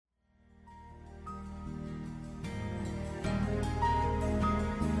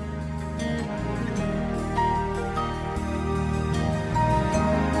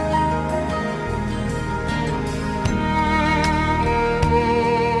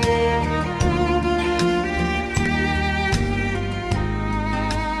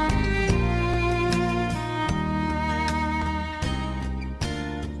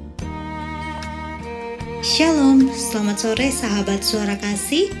Shalom, selamat sore sahabat suara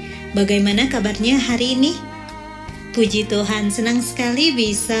kasih. Bagaimana kabarnya hari ini? Puji Tuhan, senang sekali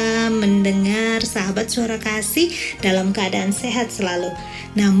bisa mendengar sahabat suara kasih dalam keadaan sehat selalu.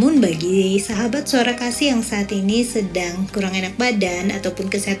 Namun bagi sahabat suara kasih yang saat ini sedang kurang enak badan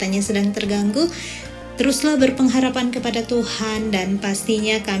ataupun kesehatannya sedang terganggu, teruslah berpengharapan kepada Tuhan dan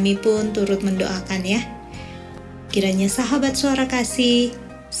pastinya kami pun turut mendoakan ya. Kiranya sahabat suara kasih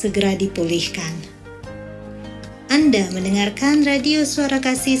segera dipulihkan. Anda mendengarkan radio suara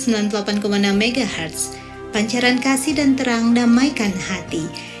kasih 98,6 MHz, pancaran kasih dan terang damaikan hati,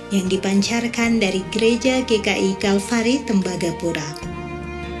 yang dipancarkan dari Gereja GKI Kalvari Tembagapura.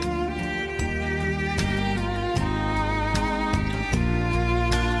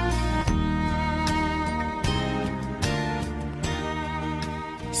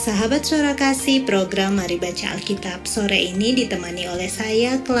 Sahabat suara kasih, program Mari Baca Alkitab sore ini ditemani oleh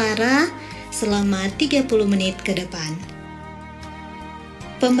saya, Clara, selama 30 menit ke depan.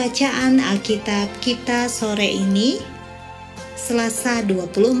 Pembacaan Alkitab kita sore ini, Selasa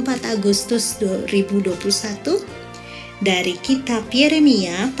 24 Agustus 2021, dari kitab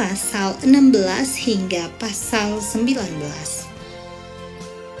Yeremia pasal 16 hingga pasal 19.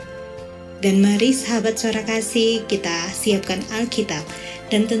 Dan mari sahabat suara kasih, kita siapkan Alkitab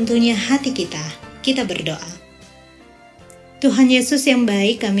dan tentunya hati kita berdoa. Tuhan Yesus yang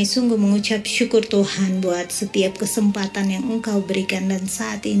baik, kami sungguh mengucap syukur Tuhan buat setiap kesempatan yang Engkau berikan, dan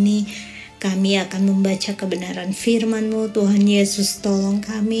saat ini kami akan membaca kebenaran firman-Mu. Tuhan Yesus, tolong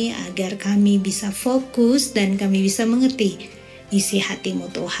kami agar kami bisa fokus dan kami bisa mengerti isi hati-Mu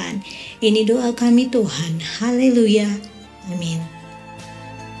Tuhan. Ini doa kami Tuhan. Haleluya. Amin.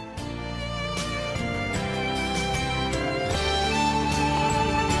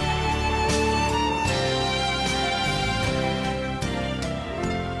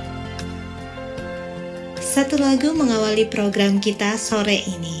 Satu lagu mengawali program kita sore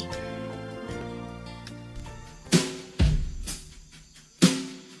ini.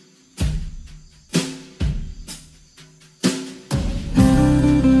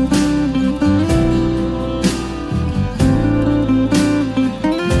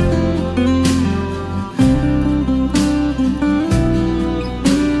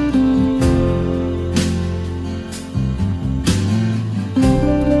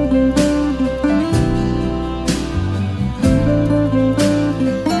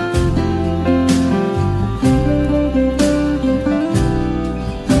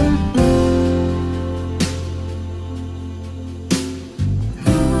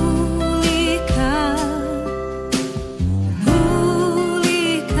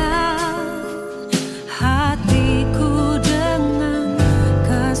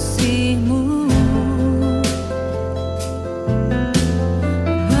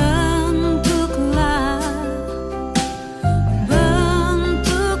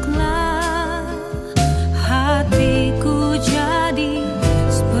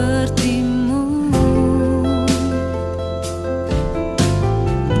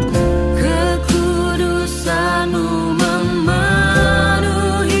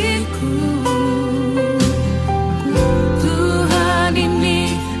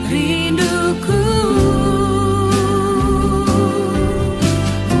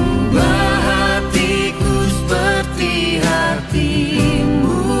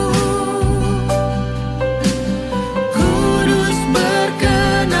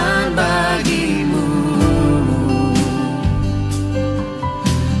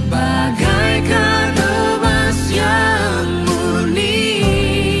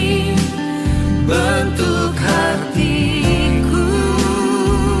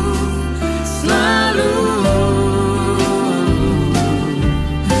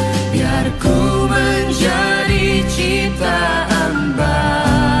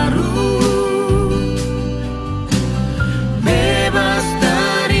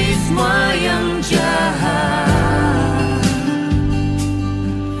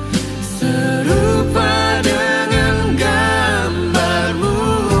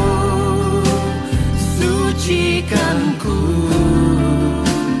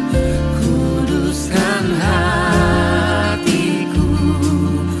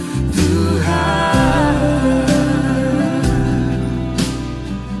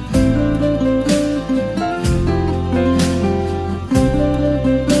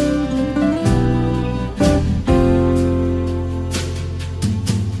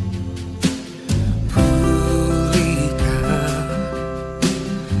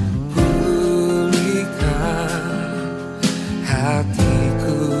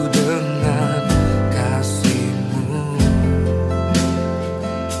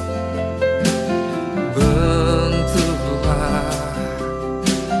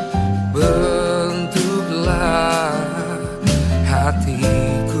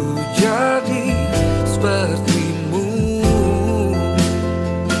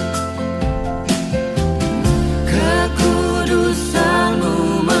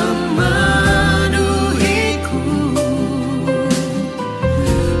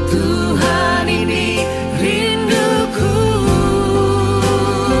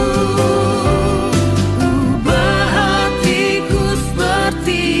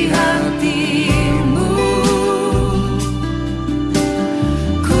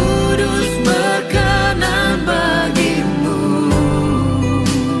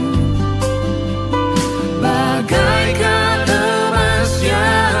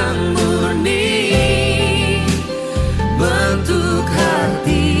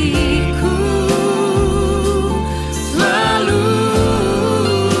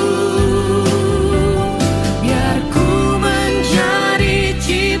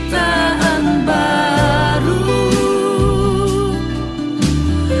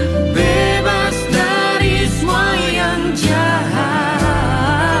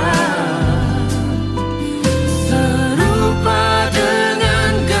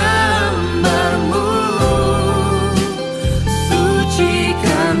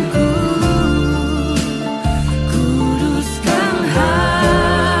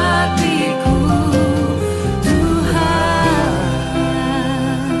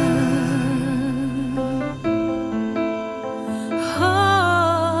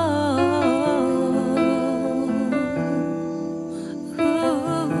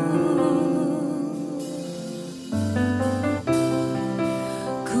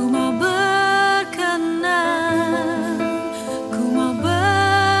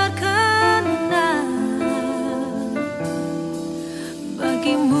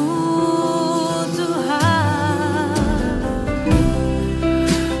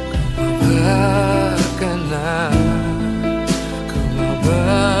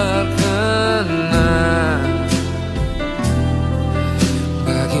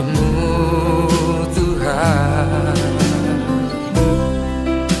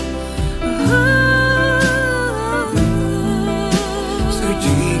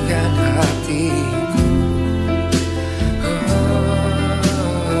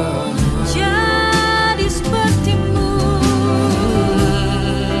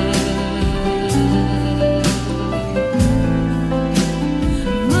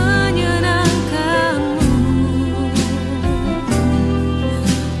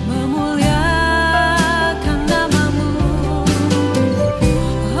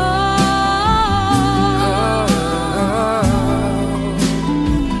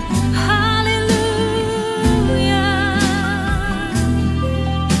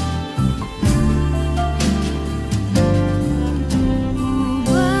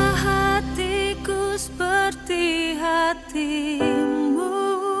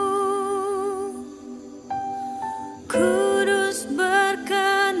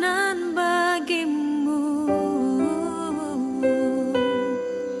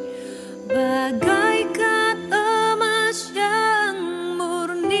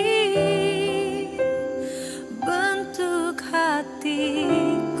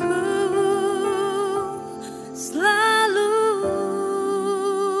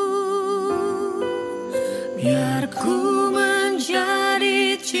 Biar ku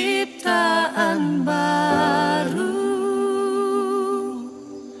menjadi ciptaan baru,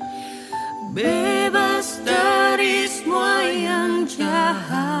 bebas dari semua yang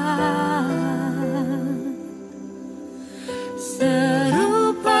jahat,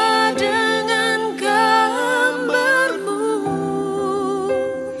 serupa dengan gambarmu,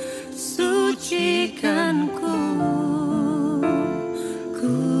 sucikan ku,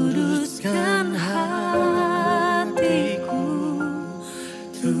 kuduskan hatiku,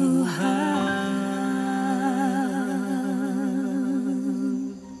 Tuhan.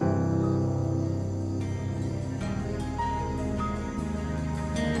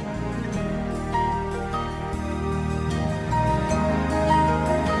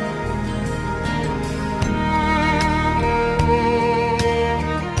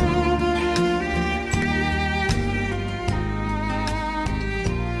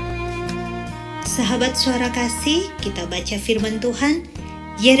 Sahabat Suara Kasih, kita baca firman Tuhan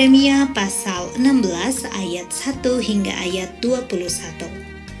Yeremia pasal 16 ayat 1 hingga ayat 21.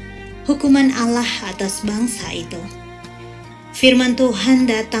 Hukuman Allah atas bangsa itu. Firman Tuhan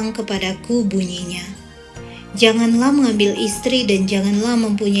datang kepadaku bunyinya, janganlah mengambil istri dan janganlah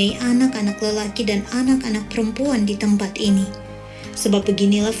mempunyai anak-anak lelaki dan anak-anak perempuan di tempat ini. Sebab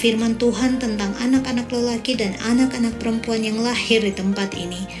beginilah firman Tuhan tentang anak-anak lelaki dan anak-anak perempuan yang lahir di tempat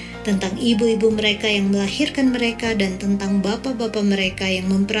ini, tentang ibu-ibu mereka yang melahirkan mereka, dan tentang bapa-bapa mereka yang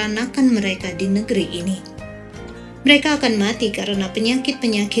memperanakan mereka di negeri ini. Mereka akan mati karena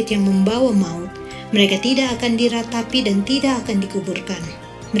penyakit-penyakit yang membawa maut. Mereka tidak akan diratapi dan tidak akan dikuburkan.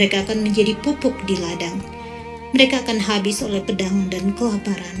 Mereka akan menjadi pupuk di ladang. Mereka akan habis oleh pedang dan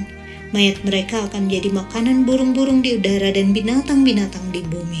kelaparan. Mayat mereka akan menjadi makanan burung-burung di udara dan binatang-binatang di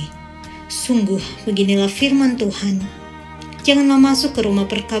bumi. Sungguh, beginilah firman Tuhan. Janganlah masuk ke rumah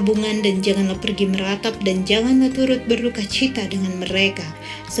perkabungan dan janganlah pergi meratap dan janganlah turut berduka cita dengan mereka,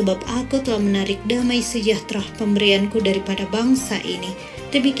 sebab aku telah menarik damai sejahtera pemberianku daripada bangsa ini.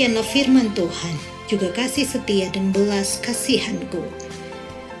 Demikianlah firman Tuhan, juga kasih setia dan belas kasihanku.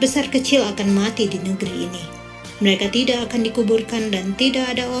 Besar kecil akan mati di negeri ini. Mereka tidak akan dikuburkan dan tidak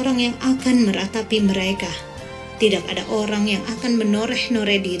ada orang yang akan meratapi mereka. Tidak ada orang yang akan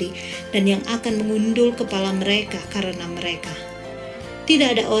menoreh-noreh diri dan yang akan mengundul kepala mereka karena mereka.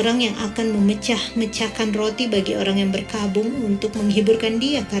 Tidak ada orang yang akan memecah-mecahkan roti bagi orang yang berkabung untuk menghiburkan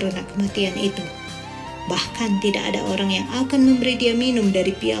dia karena kematian itu. Bahkan tidak ada orang yang akan memberi dia minum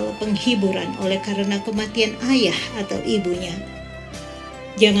dari piala penghiburan oleh karena kematian ayah atau ibunya.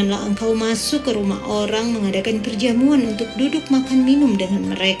 Janganlah engkau masuk ke rumah orang mengadakan perjamuan untuk duduk makan minum dengan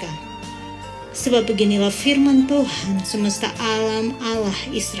mereka. Sebab beginilah firman Tuhan semesta alam, Allah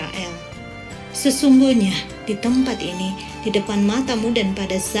Israel. Sesungguhnya di tempat ini, di depan matamu dan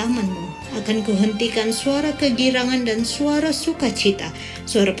pada zamanmu, akan kuhentikan suara kegirangan dan suara sukacita,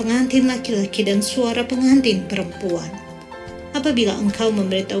 suara pengantin laki-laki dan suara pengantin perempuan. Apabila engkau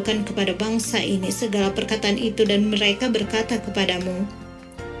memberitahukan kepada bangsa ini segala perkataan itu dan mereka berkata kepadamu,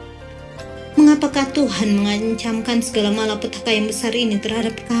 mengapakah Tuhan mengancamkan segala malapetaka yang besar ini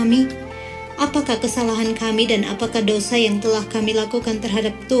terhadap kami? Apakah kesalahan kami dan apakah dosa yang telah kami lakukan terhadap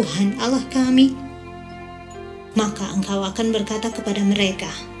Tuhan Allah kami? Maka engkau akan berkata kepada mereka,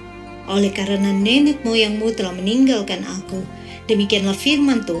 oleh karena nenek moyangmu telah meninggalkan aku, demikianlah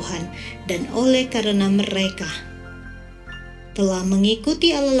firman Tuhan, dan oleh karena mereka telah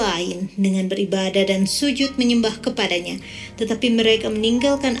mengikuti Allah lain dengan beribadah dan sujud menyembah kepadanya, tetapi mereka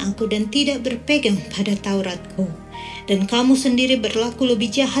meninggalkan aku dan tidak berpegang pada Tauratku. Dan kamu sendiri berlaku lebih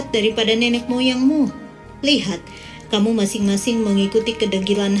jahat daripada nenek moyangmu. Lihat, kamu masing-masing mengikuti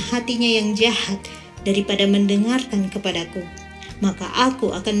kedegilan hatinya yang jahat daripada mendengarkan kepadaku. Maka aku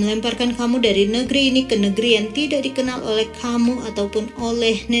akan melemparkan kamu dari negeri ini ke negeri yang tidak dikenal oleh kamu ataupun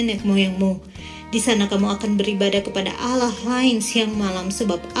oleh nenek moyangmu. Di sana kamu akan beribadah kepada Allah lain siang malam,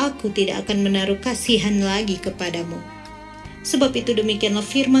 sebab aku tidak akan menaruh kasihan lagi kepadamu. Sebab itu demikianlah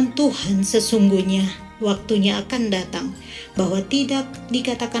firman Tuhan, sesungguhnya waktunya akan datang bahwa tidak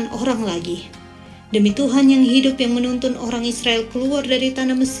dikatakan orang lagi, demi Tuhan yang hidup yang menuntun orang Israel keluar dari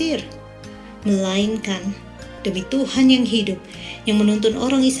tanah Mesir, melainkan demi Tuhan yang hidup yang menuntun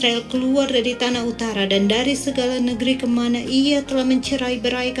orang Israel keluar dari tanah utara dan dari segala negeri kemana ia telah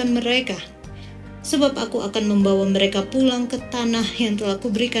mencerai-beraikan mereka. Sebab aku akan membawa mereka pulang ke tanah yang telah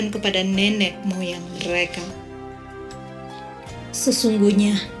kuberikan kepada nenek moyang mereka.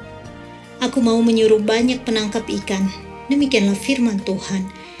 Sesungguhnya aku mau menyuruh banyak penangkap ikan, demikianlah firman Tuhan,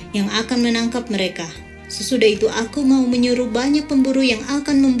 yang akan menangkap mereka. Sesudah itu aku mau menyuruh banyak pemburu yang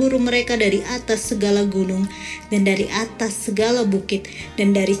akan memburu mereka dari atas segala gunung, dan dari atas segala bukit,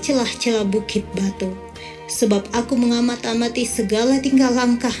 dan dari celah-celah bukit batu. Sebab aku mengamat-amati segala tingkah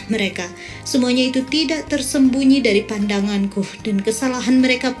langkah mereka. Semuanya itu tidak tersembunyi dari pandanganku, dan kesalahan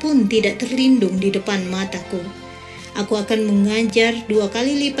mereka pun tidak terlindung di depan mataku. Aku akan mengajar 2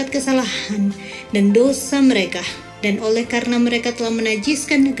 kali lipat kesalahan dan dosa mereka. Dan oleh karena mereka telah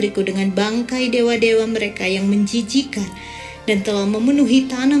menajiskan negeriku dengan bangkai dewa-dewa mereka yang menjijikkan, dan telah memenuhi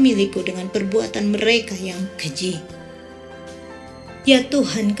tanah milikku dengan perbuatan mereka yang keji. Ya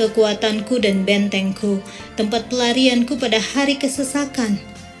Tuhan, kekuatanku dan bentengku, tempat pelarianku pada hari kesesakan,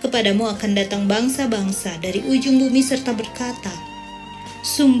 kepadamu akan datang bangsa-bangsa dari ujung bumi serta berkata,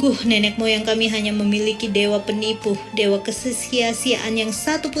 sungguh nenek moyang kami hanya memiliki dewa penipu, dewa kesia-siaan yang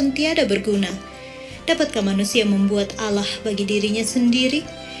satu pun tiada berguna. Dapatkah manusia membuat Allah bagi dirinya sendiri?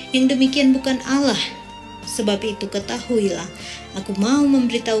 Yang demikian bukan Allah. Sebab itu ketahuilah, aku mau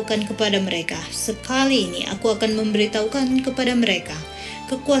memberitahukan kepada mereka. Sekali ini aku akan memberitahukan kepada mereka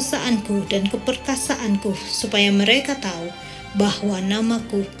kekuasaanku dan keperkasaanku, supaya mereka tahu bahwa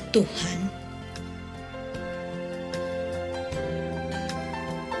namaku Tuhan.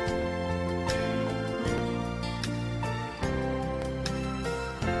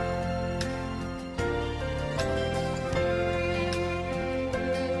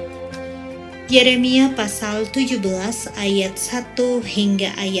 Yeremia pasal 17 ayat 1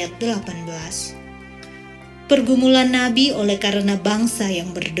 hingga ayat 18. Pergumulan Nabi oleh karena bangsa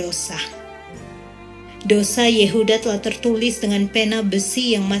yang berdosa. Dosa Yehuda telah tertulis dengan pena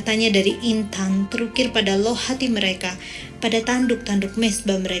besi yang matanya dari intan terukir pada loh hati mereka, pada tanduk-tanduk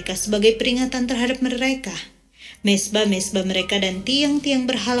mesbah mereka sebagai peringatan terhadap mereka. Mesbah-mesbah mereka dan tiang-tiang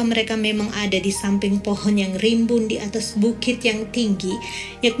berhala mereka memang ada di samping pohon yang rimbun di atas bukit yang tinggi,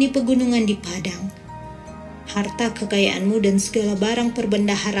 yakni pegunungan di padang. Harta kekayaanmu dan segala barang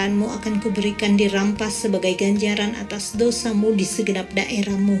perbendaharaanmu akan kuberikan dirampas sebagai ganjaran atas dosamu di segenap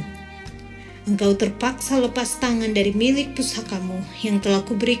daerahmu. Engkau terpaksa lepas tangan dari milik pusakamu yang telah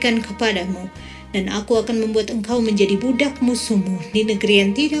kuberikan kepadamu, dan aku akan membuat engkau menjadi budak musuhmu di negeri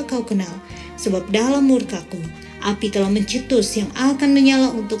yang tidak kau kenal, sebab dalam murkaku api telah mencetus yang akan menyala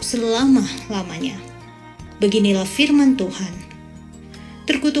untuk selama-lamanya. Beginilah firman Tuhan.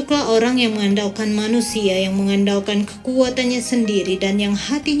 Terkutuklah orang yang mengandalkan manusia, yang mengandalkan kekuatannya sendiri, dan yang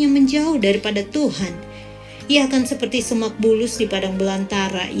hatinya menjauh daripada Tuhan. Ia akan seperti semak bulus di padang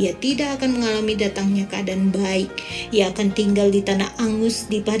belantara. Ia tidak akan mengalami datangnya keadaan baik. Ia akan tinggal di tanah angus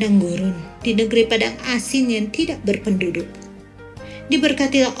di padang gurun, di negeri padang asin yang tidak berpenduduk.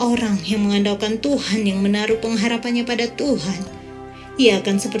 Diberkatilah orang yang mengandalkan Tuhan, yang menaruh pengharapannya pada Tuhan. Ia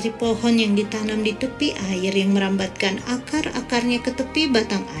akan seperti pohon yang ditanam di tepi air, yang merambatkan akar-akarnya ke tepi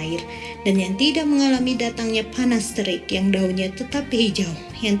batang air, dan yang tidak mengalami datangnya panas terik, yang daunnya tetap hijau,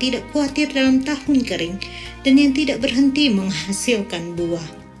 yang tidak khawatir dalam tahun kering, dan yang tidak berhenti menghasilkan buah.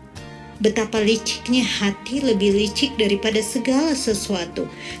 Betapa liciknya hati, lebih licik daripada segala sesuatu.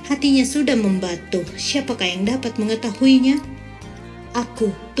 Hatinya sudah membatu, siapakah yang dapat mengetahuinya?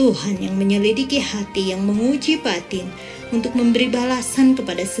 Aku, Tuhan, yang menyelidiki hati, yang menguji batin, untuk memberi balasan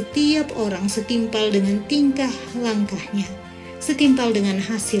kepada setiap orang setimpal dengan tingkah langkahnya, setimpal dengan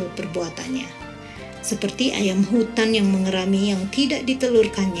hasil perbuatannya. Seperti ayam hutan yang mengerami yang tidak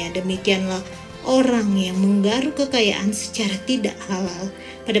ditelurkannya, demikianlah orang yang menggaruk kekayaan secara tidak halal.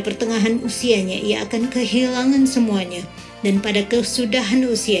 Pada pertengahan usianya ia akan kehilangan semuanya, dan pada kesudahan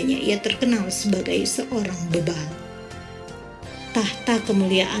usianya ia terkenal sebagai seorang bebal. Tahta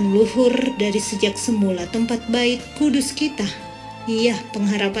kemuliaan luhur dari sejak semula, tempat bait kudus kita. Iya,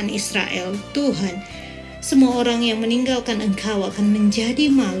 pengharapan Israel, Tuhan. Semua orang yang meninggalkan Engkau akan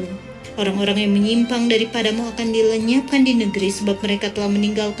menjadi malu. Orang-orang yang menyimpang daripadamu akan dilenyapkan di negeri, sebab mereka telah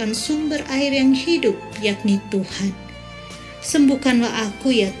meninggalkan sumber air yang hidup, yakni Tuhan. Sembuhkanlah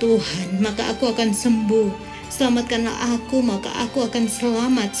aku ya Tuhan, maka aku akan sembuh. Selamatkanlah aku, maka aku akan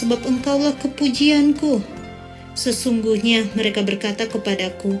selamat, sebab Engkaulah kepujianku. Sesungguhnya mereka berkata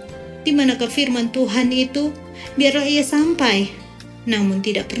kepadaku, di manakah firman Tuhan itu? Biarlah ia sampai. Namun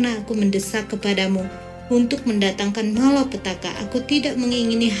tidak pernah aku mendesak kepadamu untuk mendatangkan malapetaka. Aku tidak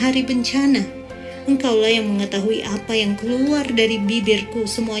mengingini hari bencana. Engkaulah yang mengetahui apa yang keluar dari bibirku,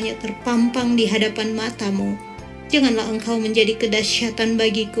 semuanya terpampang di hadapan matamu. Janganlah engkau menjadi kedahsyatan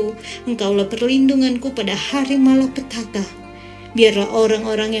bagiku. Engkaulah perlindunganku pada hari malapetaka. Biarlah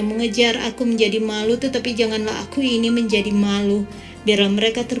orang-orang yang mengejar aku menjadi malu, tetapi janganlah aku ini menjadi malu. Biarlah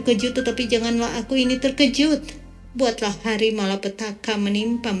mereka terkejut, tetapi janganlah aku ini terkejut. Buatlah hari malapetaka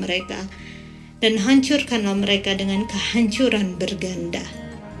menimpa mereka, dan hancurkanlah mereka dengan kehancuran berganda.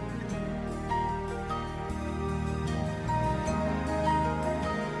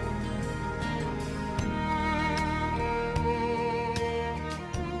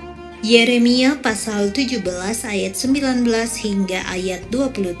 Yeremia pasal 17 ayat 19 hingga ayat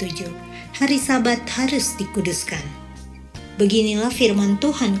 27. Hari Sabat harus dikuduskan. Beginilah firman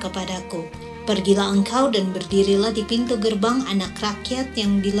Tuhan kepadaku. Pergilah engkau dan berdirilah di pintu gerbang anak rakyat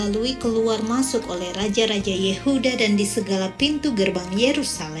yang dilalui keluar masuk oleh raja-raja Yehuda dan di segala pintu gerbang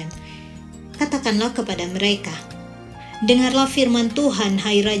Yerusalem. Katakanlah kepada mereka, dengarlah firman Tuhan,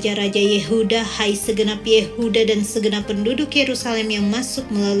 hai raja-raja Yehuda, hai segenap Yehuda dan segenap penduduk Yerusalem yang masuk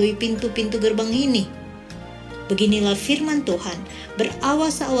melalui pintu-pintu gerbang ini. Beginilah firman Tuhan,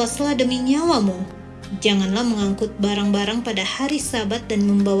 berawas-awaslah demi nyawamu. Janganlah mengangkut barang-barang pada hari Sabat dan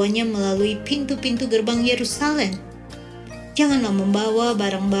membawanya melalui pintu-pintu gerbang Yerusalem. Janganlah membawa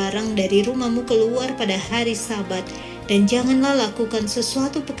barang-barang dari rumahmu keluar pada hari Sabat, dan janganlah lakukan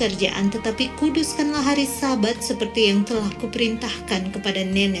sesuatu pekerjaan, tetapi kuduskanlah hari Sabat seperti yang telah kuperintahkan kepada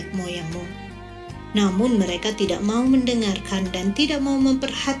nenek moyangmu. Namun mereka tidak mau mendengarkan dan tidak mau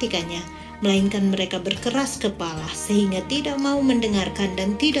memperhatikannya, melainkan mereka berkeras kepala sehingga tidak mau mendengarkan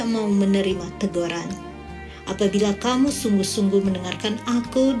dan tidak mau menerima teguran. Apabila kamu sungguh-sungguh mendengarkan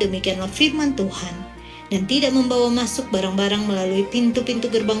aku, demikianlah firman Tuhan, dan tidak membawa masuk barang-barang melalui pintu-pintu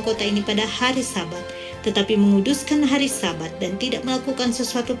gerbang kota ini pada hari Sabat, tetapi menguduskan hari Sabat dan tidak melakukan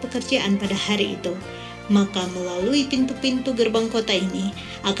sesuatu pekerjaan pada hari itu, maka melalui pintu-pintu gerbang kota ini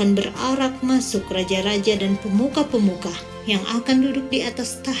akan berarak masuk raja-raja dan pemuka-pemuka yang akan duduk di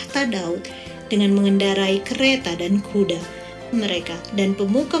atas tahta Daud dengan mengendarai kereta dan kuda mereka dan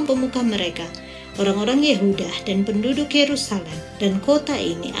pemuka-pemuka mereka, orang-orang Yehuda dan penduduk Yerusalem, dan kota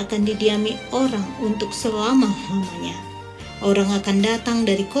ini akan didiami orang untuk selama-lamanya. Orang akan datang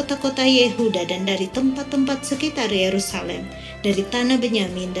dari kota-kota Yehuda dan dari tempat-tempat sekitar Yerusalem, dari tanah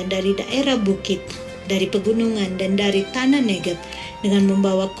Benyamin dan dari daerah bukit, dari pegunungan dan dari tanah Negeb, dengan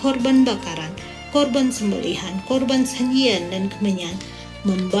membawa korban bakaran, korban sembelihan, korban sajian dan kemenyan,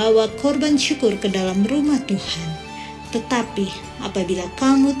 membawa korban syukur ke dalam rumah Tuhan. Tetapi apabila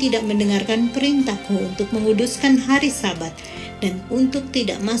kamu tidak mendengarkan perintahku untuk menguduskan hari Sabat dan untuk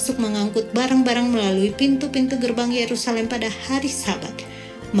tidak masuk mengangkut barang-barang melalui pintu-pintu gerbang Yerusalem pada hari Sabat,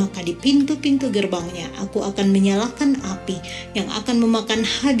 maka di pintu-pintu gerbangnya aku akan menyalakan api yang akan memakan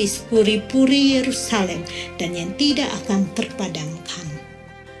habis puri-puri Yerusalem dan yang tidak akan terpadamkan.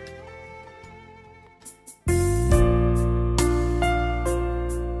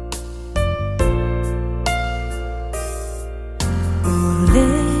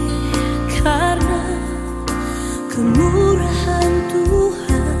 Kemurahan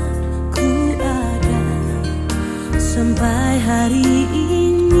Tuhan ku ada sampai hari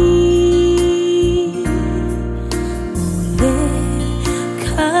ini, oleh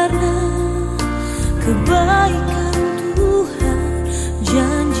karena kebaikan Tuhan,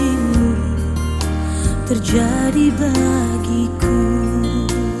 janji-Mu terjadi bagiku.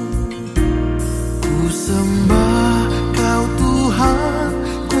 Ku sembah Kau Tuhan,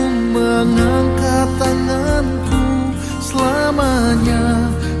 ku mengangkat tanganku,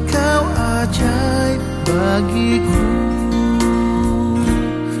 selamanya Kau ajaib bagiku.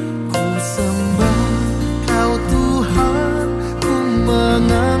 Ku sembah Kau Tuhan, ku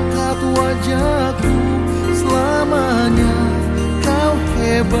mengangkat wajahku, selamanya Kau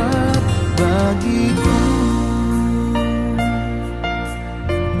hebat bagiku.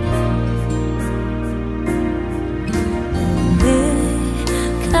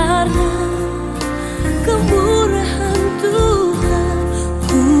 Karena kemurahan Tuhan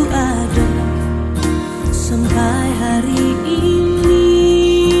ku ada sampai hari ini,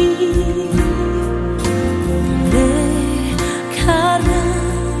 oleh karena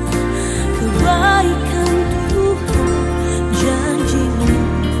kebaikan Tuhan, janji-Mu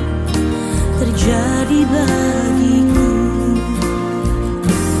terjadi bagiku.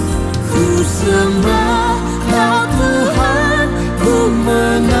 Ku sembah Kau Tuhan, ku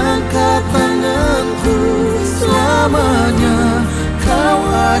mengangkat tanganku, selamanya Kau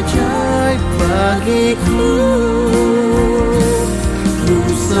ajaib bagiku. Ku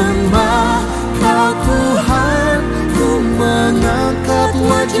sembah Kau Tuhan, ku mengangkat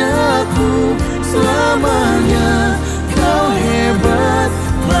wajahku, selamanya Kau hebat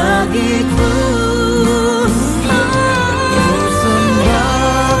bagiku. Ku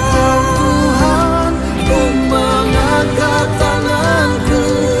sembah Kau Tuhan, ku mengangkat tanganku,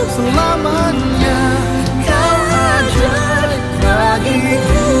 selamanya Kau ajaib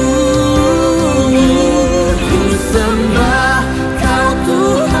bagiku. Ku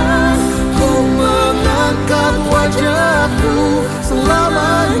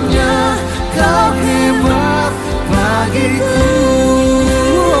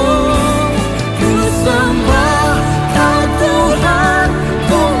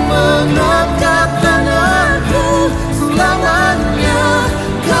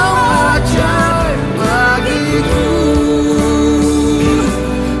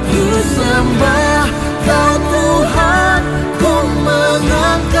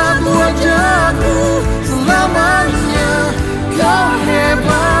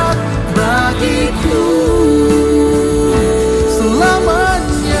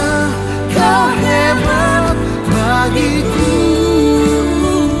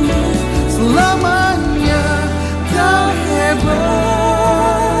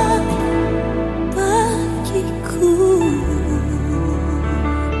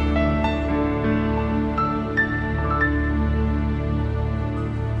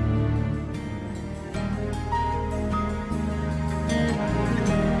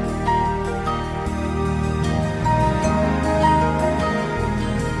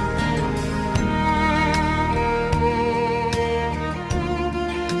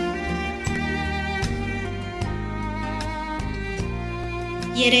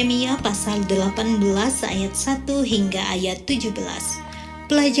Yeremia pasal 18 ayat 1 hingga ayat 17.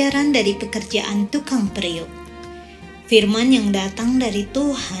 Pelajaran dari pekerjaan tukang periuk. Firman yang datang dari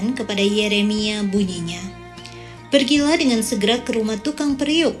Tuhan kepada Yeremia bunyinya, "Pergilah dengan segera ke rumah tukang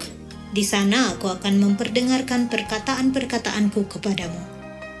periuk. Di sana aku akan memperdengarkan perkataan-perkataanku kepadamu."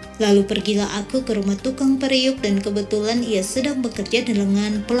 Lalu pergilah aku ke rumah tukang periuk, dan kebetulan ia sedang bekerja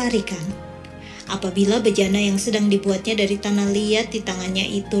dengan pelarikan. Apabila bejana yang sedang dibuatnya dari tanah liat di tangannya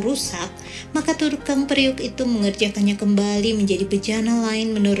itu rusak, maka tukang periuk itu mengerjakannya kembali menjadi bejana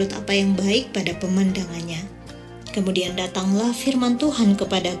lain menurut apa yang baik pada pemandangannya. Kemudian datanglah firman Tuhan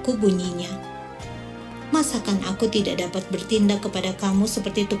kepadaku bunyinya, "Masakan aku tidak dapat bertindak kepada kamu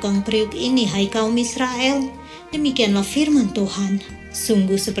seperti tukang periuk ini, hai kaum Israel? Demikianlah firman Tuhan.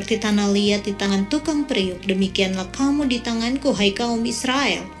 Sungguh seperti tanah liat di tangan tukang periuk, demikianlah kamu di tanganku, hai kaum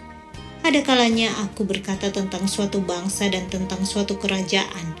Israel. Ada kalanya aku berkata tentang suatu bangsa dan tentang suatu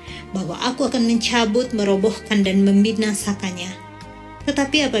kerajaan, bahwa aku akan mencabut, merobohkan, dan membinasakannya.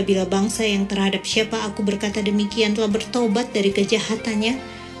 Tetapi apabila bangsa yang terhadap siapa aku berkata demikian telah bertobat dari kejahatannya,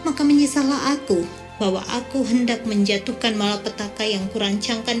 maka menyesallah aku, bahwa aku hendak menjatuhkan malapetaka yang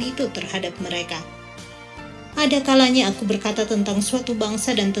kurancangkan itu terhadap mereka. Ada kalanya aku berkata tentang suatu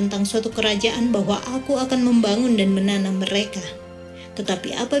bangsa dan tentang suatu kerajaan bahwa aku akan membangun dan menanam mereka.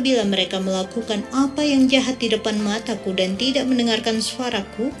 Tetapi apabila mereka melakukan apa yang jahat di depan mataku dan tidak mendengarkan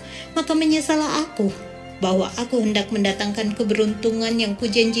suaraku, maka menyesallah aku, bahwa aku hendak mendatangkan keberuntungan yang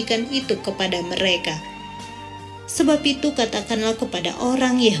kujanjikan itu kepada mereka. Sebab itu katakanlah kepada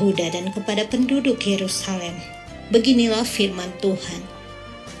orang Yehuda dan kepada penduduk Yerusalem, beginilah firman Tuhan.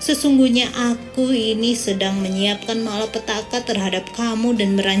 Sesungguhnya aku ini sedang menyiapkan malapetaka terhadap kamu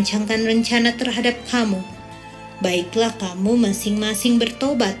dan merancangkan rencana terhadap kamu. Baiklah kamu masing-masing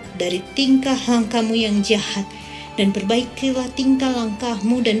bertobat dari tingkah langkahmu yang jahat, dan perbaikilah tingkah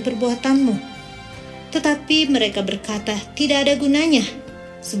langkahmu dan perbuatanmu." Tetapi mereka berkata, "Tidak ada gunanya,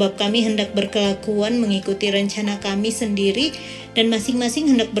 sebab kami hendak berkelakuan mengikuti rencana kami sendiri, dan masing-masing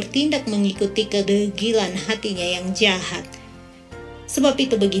hendak bertindak mengikuti kedegilan hatinya yang jahat." Sebab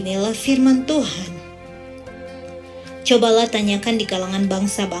itu beginilah firman Tuhan. Cobalah tanyakan di kalangan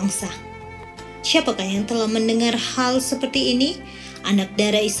bangsa-bangsa, siapakah yang telah mendengar hal seperti ini? Anak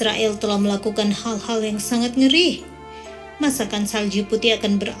darah Israel telah melakukan hal-hal yang sangat ngeri. Masakan salju putih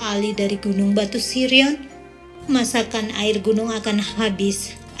akan beralih dari gunung batu Sirion? Masakan air gunung akan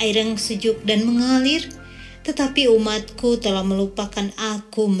habis, air yang sejuk dan mengalir? Tetapi umatku telah melupakan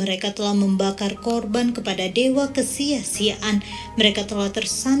aku, mereka telah membakar korban kepada dewa kesia-siaan, mereka telah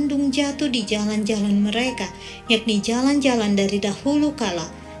tersandung jatuh di jalan-jalan mereka, yakni jalan-jalan dari dahulu kala,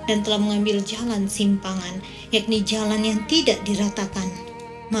 dan telah mengambil jalan simpangan, yakni jalan yang tidak diratakan.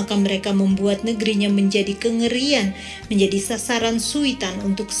 Maka mereka membuat negerinya menjadi kengerian, menjadi sasaran suitan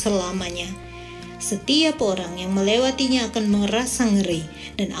untuk selamanya. Setiap orang yang melewatinya akan merasa ngeri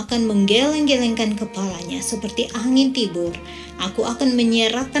dan akan menggeleng-gelengkan kepalanya seperti angin tibur. Aku akan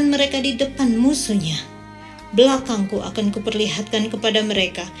menyerahkan mereka di depan musuhnya. Belakangku akan kuperlihatkan kepada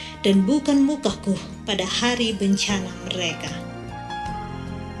mereka, dan bukan mukaku pada hari bencana mereka.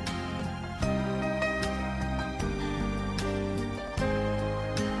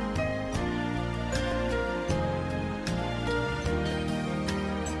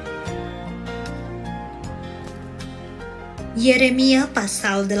 Yeremia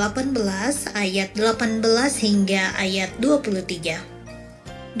pasal 18 ayat 18 hingga ayat 23.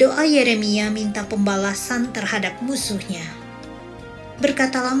 Doa Yeremia minta pembalasan terhadap musuhnya.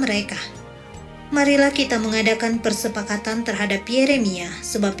 Berkatalah mereka, "Marilah kita mengadakan persepakatan terhadap Yeremia,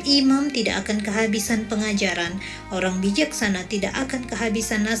 sebab imam tidak akan kehabisan pengajaran, orang bijaksana tidak akan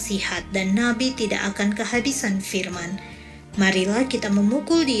kehabisan nasihat, dan nabi tidak akan kehabisan firman. Marilah kita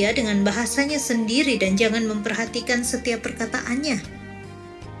memukul dia dengan bahasanya sendiri dan jangan memperhatikan setiap perkataannya.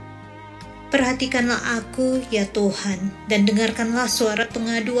 Perhatikanlah aku, ya Tuhan, dan dengarkanlah suara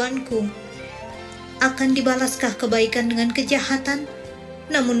pengaduanku. Akan dibalaskah kebaikan dengan kejahatan?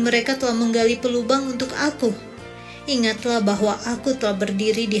 Namun mereka telah menggali pelubang untuk aku. Ingatlah bahwa aku telah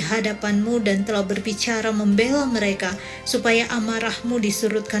berdiri di hadapanmu dan telah berbicara membela mereka, supaya amarahmu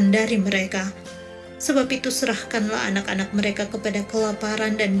disurutkan dari mereka. Sebab itu serahkanlah anak-anak mereka kepada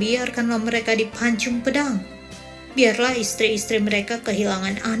kelaparan dan biarkanlah mereka dipancung pedang. Biarlah istri-istri mereka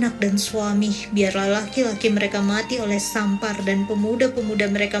kehilangan anak dan suami, biarlah laki-laki mereka mati oleh sampar dan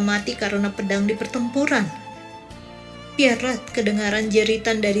pemuda-pemuda mereka mati karena pedang di pertempuran. Biarlah kedengaran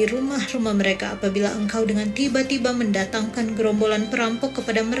jeritan dari rumah-rumah mereka apabila engkau dengan tiba-tiba mendatangkan gerombolan perampok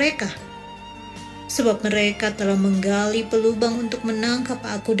kepada mereka. Sebab mereka telah menggali pelubang untuk menangkap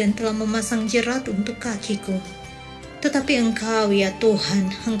aku dan telah memasang jerat untuk kakiku. Tetapi Engkau ya Tuhan,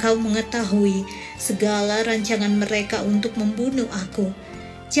 Engkau mengetahui segala rancangan mereka untuk membunuh aku.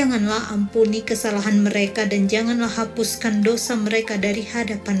 Janganlah ampuni kesalahan mereka dan janganlah hapuskan dosa mereka dari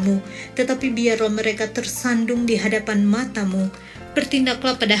hadapan-Mu, tetapi biarlah mereka tersandung di hadapan mata-Mu.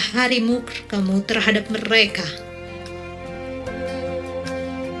 Bertindaklah pada hari murka-Mu terhadap mereka.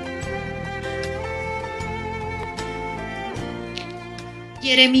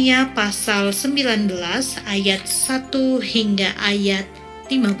 Yeremia pasal 19 ayat 1 hingga ayat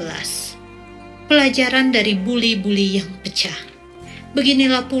 15. Pelajaran dari buli-buli yang pecah.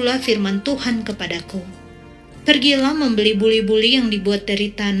 Beginilah pula firman Tuhan kepadaku. Pergilah membeli buli-buli yang dibuat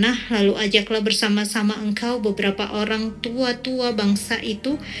dari tanah, lalu ajaklah bersama-sama engkau beberapa orang tua-tua bangsa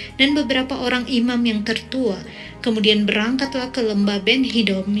itu dan beberapa orang imam yang tertua. Kemudian berangkatlah ke lembah Ben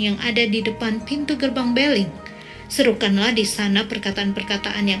Hidom yang ada di depan pintu gerbang Beling. Serukanlah di sana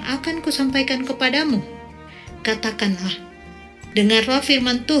perkataan-perkataan yang akan kusampaikan kepadamu. Katakanlah, dengarlah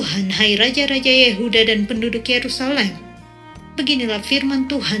firman Tuhan, hai raja-raja Yehuda dan penduduk Yerusalem. Beginilah firman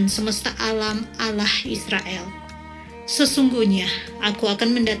Tuhan semesta alam, Allah Israel. Sesungguhnya aku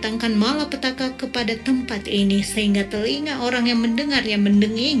akan mendatangkan malapetaka kepada tempat ini sehingga telinga orang yang mendengarnya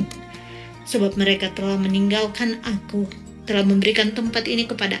mendenging. Sebab mereka telah meninggalkan aku, telah memberikan tempat ini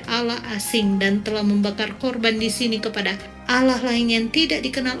kepada Allah asing dan telah membakar korban di sini kepada Allah lain yang tidak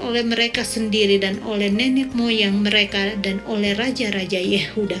dikenal oleh mereka sendiri dan oleh nenek moyang mereka dan oleh raja-raja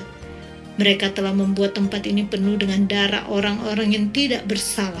Yehuda. Mereka telah membuat tempat ini penuh dengan darah orang-orang yang tidak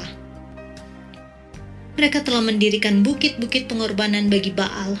bersalah. Mereka telah mendirikan bukit-bukit pengorbanan bagi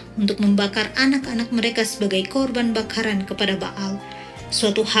Baal untuk membakar anak-anak mereka sebagai korban bakaran kepada Baal.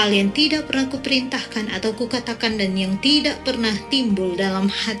 Suatu hal yang tidak pernah kuperintahkan atau kukatakan dan yang tidak pernah timbul dalam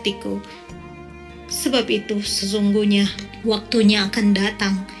hatiku. Sebab itu sesungguhnya waktunya akan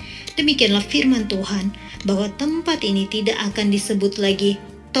datang, demikianlah firman Tuhan, bahwa tempat ini tidak akan disebut lagi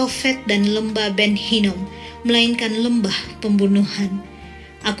Tofet dan lembah Ben Hinnom, melainkan lembah pembunuhan.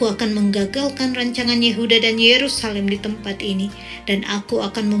 Aku akan menggagalkan rancangan Yehuda dan Yerusalem di tempat ini, dan aku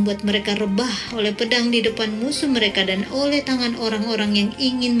akan membuat mereka rebah oleh pedang di depan musuh mereka dan oleh tangan orang-orang yang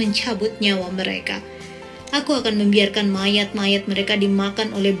ingin mencabut nyawa mereka. Aku akan membiarkan mayat-mayat mereka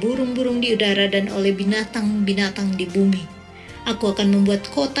dimakan oleh burung-burung di udara dan oleh binatang-binatang di bumi. Aku akan membuat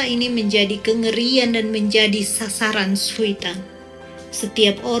kota ini menjadi kengerian dan menjadi sasaran suitan.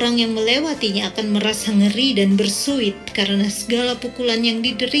 Setiap orang yang melewatinya akan merasa ngeri dan bersuit karena segala pukulan yang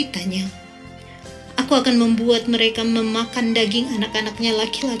dideritanya. Aku akan membuat mereka memakan daging anak-anaknya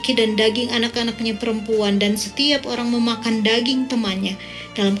laki-laki dan daging anak-anaknya perempuan, dan setiap orang memakan daging temannya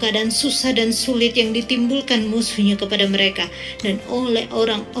dalam keadaan susah dan sulit yang ditimbulkan musuhnya kepada mereka dan oleh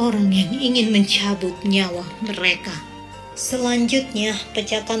orang-orang yang ingin mencabut nyawa mereka. Selanjutnya,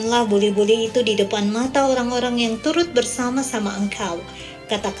 pecahkanlah buli-buli itu di depan mata orang-orang yang turut bersama-sama engkau.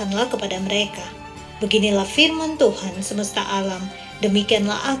 Katakanlah kepada mereka, beginilah firman Tuhan semesta alam,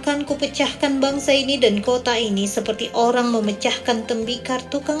 demikianlah akan kupecahkan bangsa ini dan kota ini seperti orang memecahkan tembikar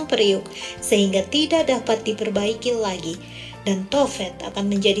tukang periuk, sehingga tidak dapat diperbaiki lagi. Dan Tofet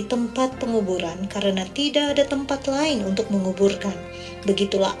akan menjadi tempat penguburan karena tidak ada tempat lain untuk menguburkan.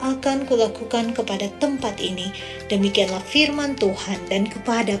 Begitulah akan kulakukan kepada tempat ini, demikianlah firman Tuhan, dan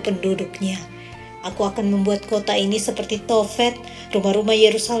kepada penduduknya. Aku akan membuat kota ini seperti Tofet, rumah-rumah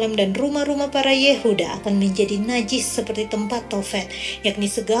Yerusalem dan rumah-rumah para Yehuda akan menjadi najis seperti tempat Tofet, yakni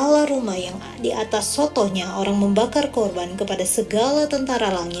segala rumah yang di atas sotonya orang membakar korban kepada segala tentara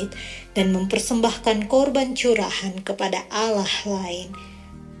langit dan mempersembahkan korban curahan kepada Allah lain.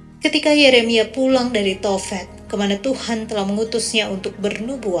 Ketika Yeremia pulang dari Tofet, kemana Tuhan telah mengutusnya untuk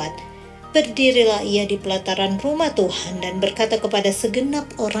bernubuat, berdirilah ia di pelataran rumah Tuhan dan berkata kepada segenap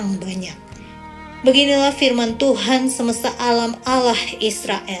orang banyak, beginilah firman Tuhan semesta alam Allah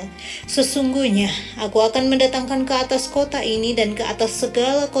Israel. Sesungguhnya aku akan mendatangkan ke atas kota ini dan ke atas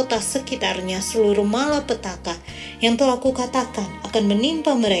segala kota sekitarnya seluruh malapetaka yang telah kukatakan akan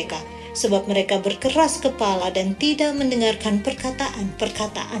menimpa mereka, sebab mereka berkeras kepala dan tidak mendengarkan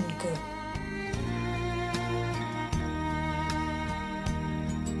perkataan-perkataanku.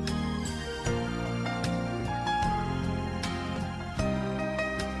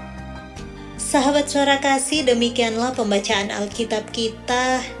 Sahabat suara kasih, demikianlah pembacaan Alkitab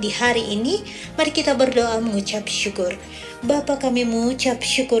kita di hari ini. Mari kita berdoa mengucap syukur. Bapa, kami mengucap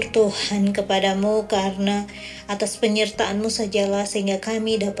syukur Tuhan kepadamu karena atas penyertaan-Mu sajalah sehingga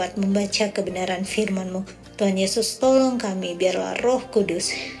kami dapat membaca kebenaran firman-Mu. Tuhan Yesus, tolong kami biarlah Roh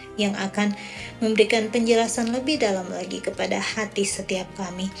Kudus yang akan memberikan penjelasan lebih dalam lagi kepada hati setiap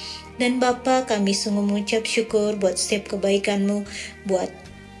kami. Dan Bapa, kami sungguh mengucap syukur buat setiap kebaikan-Mu, buat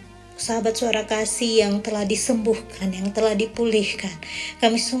sahabat suara kasih yang telah disembuhkan, yang telah dipulihkan.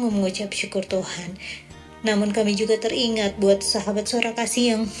 Kami sungguh mengucap syukur Tuhan. Namun kami juga teringat buat sahabat suara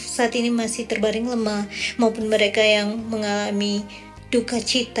kasih yang saat ini masih terbaring lemah, maupun mereka yang mengalami duka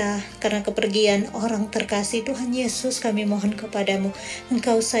cita karena kepergian orang terkasih. Tuhan Yesus, kami mohon kepadamu,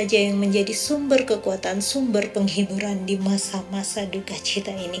 Engkau saja yang menjadi sumber kekuatan, sumber penghiburan di masa-masa duka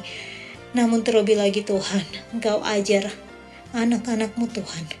cita ini. Namun terlebih lagi Tuhan, Engkau ajar anak-anak-Mu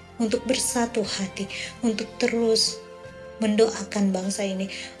Tuhan untuk bersatu hati, untuk terus mendoakan bangsa ini,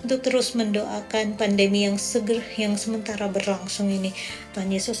 untuk terus mendoakan pandemi yang sementara berlangsung ini.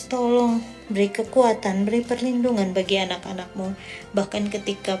 Tuhan Yesus, tolong beri kekuatan, beri perlindungan bagi anak-anak-Mu. Bahkan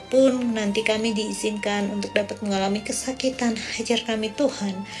ketika pun nanti kami diizinkan untuk dapat mengalami kesakitan, ajar kami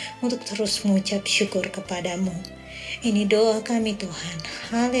Tuhan untuk terus mengucap syukur kepadamu. Ini doa kami Tuhan.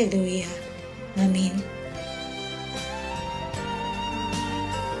 Haleluya. Amin.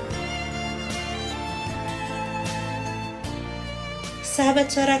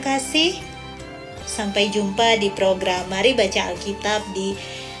 Sahabat suara kasih, sampai jumpa di program Mari Baca Alkitab di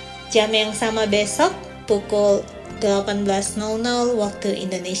jam yang sama besok pukul 18.00 waktu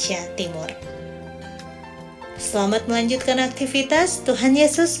Indonesia Timur. Selamat melanjutkan aktivitas, Tuhan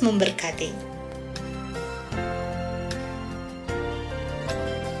Yesus memberkati.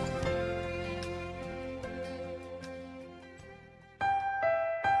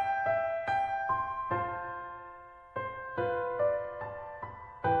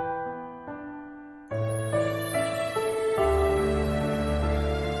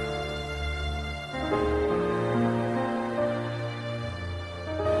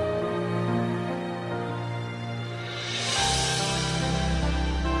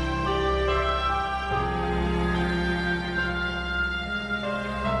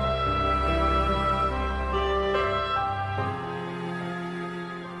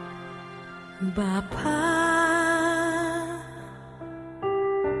 Bapa,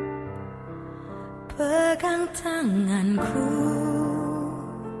 pegang tanganku,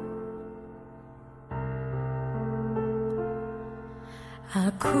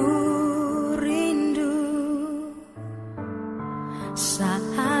 aku rindu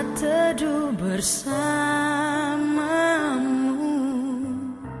saat teduh bersamamu,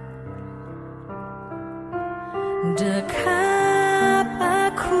 dekap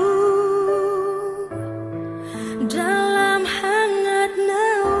aku dalam hangat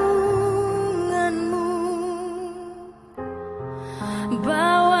naunganmu,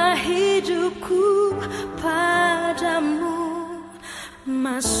 bawa hidupku padamu,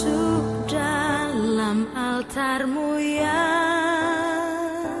 masuk dalam altarmu yang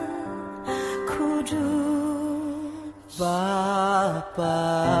kudus. Bapa,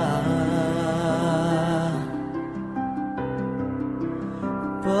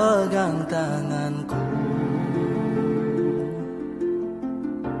 pegang tanganku,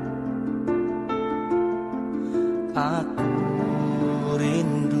 aku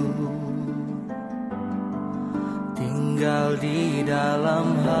rindu tinggal di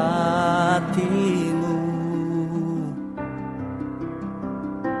dalam hatimu.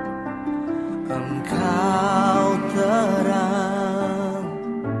 Engkau terang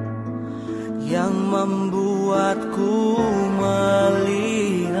yang membuatku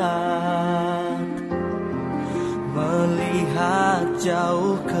melihat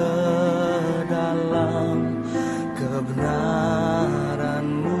jauh ke dalam kebenaran-Mu,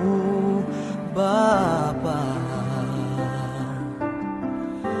 Bapa.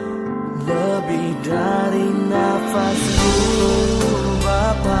 Lebih dari nafasku,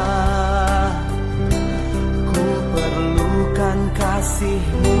 Bapa, ku perlukan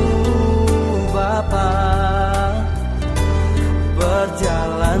kasih-Mu, Bapa.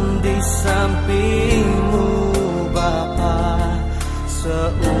 Berjalan di samping-Mu, Bapa,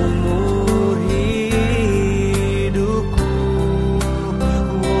 seumur hidupku.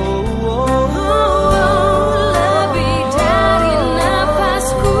 Lebih dari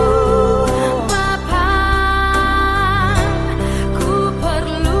nafasku, Bapa, ku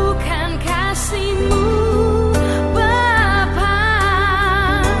perlukan kasih-Mu, Bapa.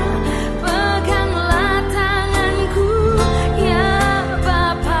 Peganglah tanganku, ya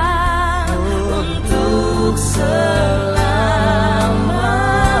Bapa, untuk selama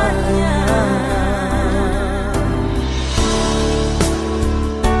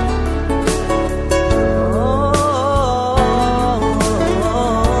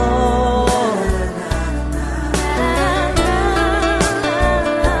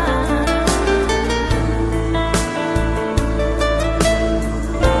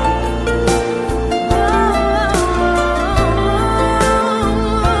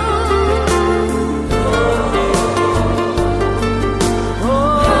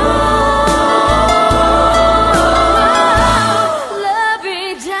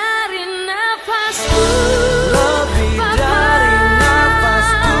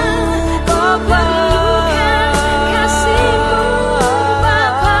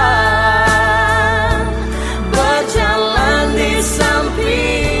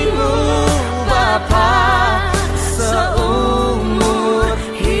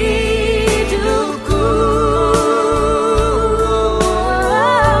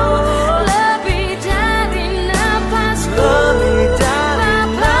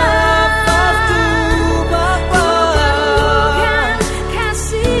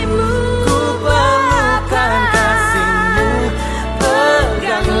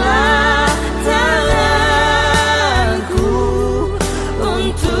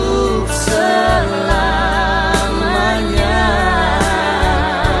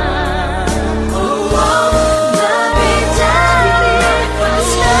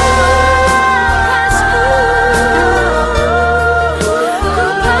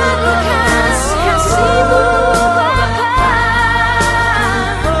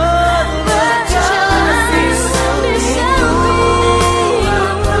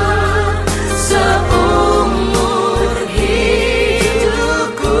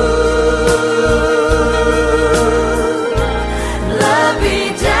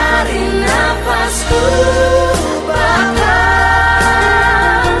lebih dari nafasku, Bapa.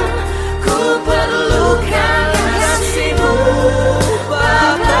 Ku perlukan kasih-Mu,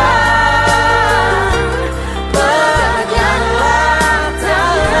 Bapa. Peganglah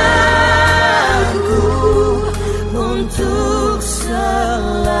tanganku untuk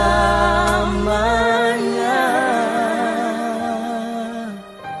selamanya.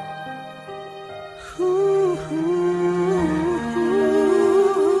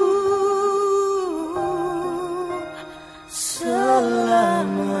 Selamanya.